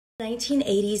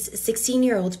1980s,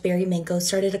 16-year-old Barry Minkov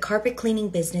started a carpet cleaning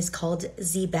business called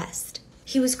Z Best.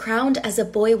 He was crowned as a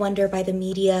boy wonder by the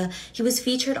media, he was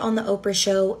featured on the Oprah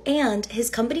show, and his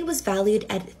company was valued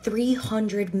at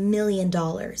 $300 million.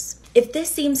 If this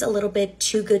seems a little bit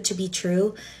too good to be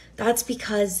true, that's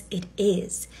because it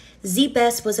is. Z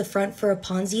Best was a front for a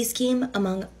Ponzi scheme,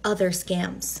 among other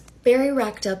scams. Barry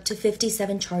racked up to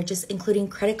 57 charges, including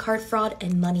credit card fraud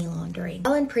and money laundering.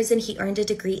 While in prison, he earned a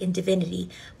degree in divinity.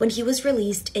 When he was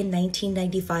released in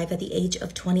 1995 at the age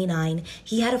of 29,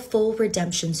 he had a full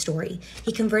redemption story.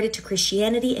 He converted to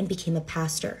Christianity and became a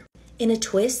pastor. In a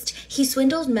twist, he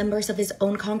swindled members of his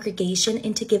own congregation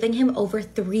into giving him over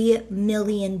 $3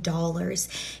 million.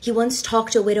 He once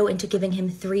talked a widow into giving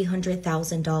him $300,000.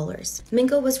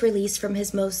 Minkov was released from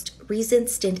his most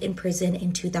recent stint in prison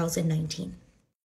in 2019.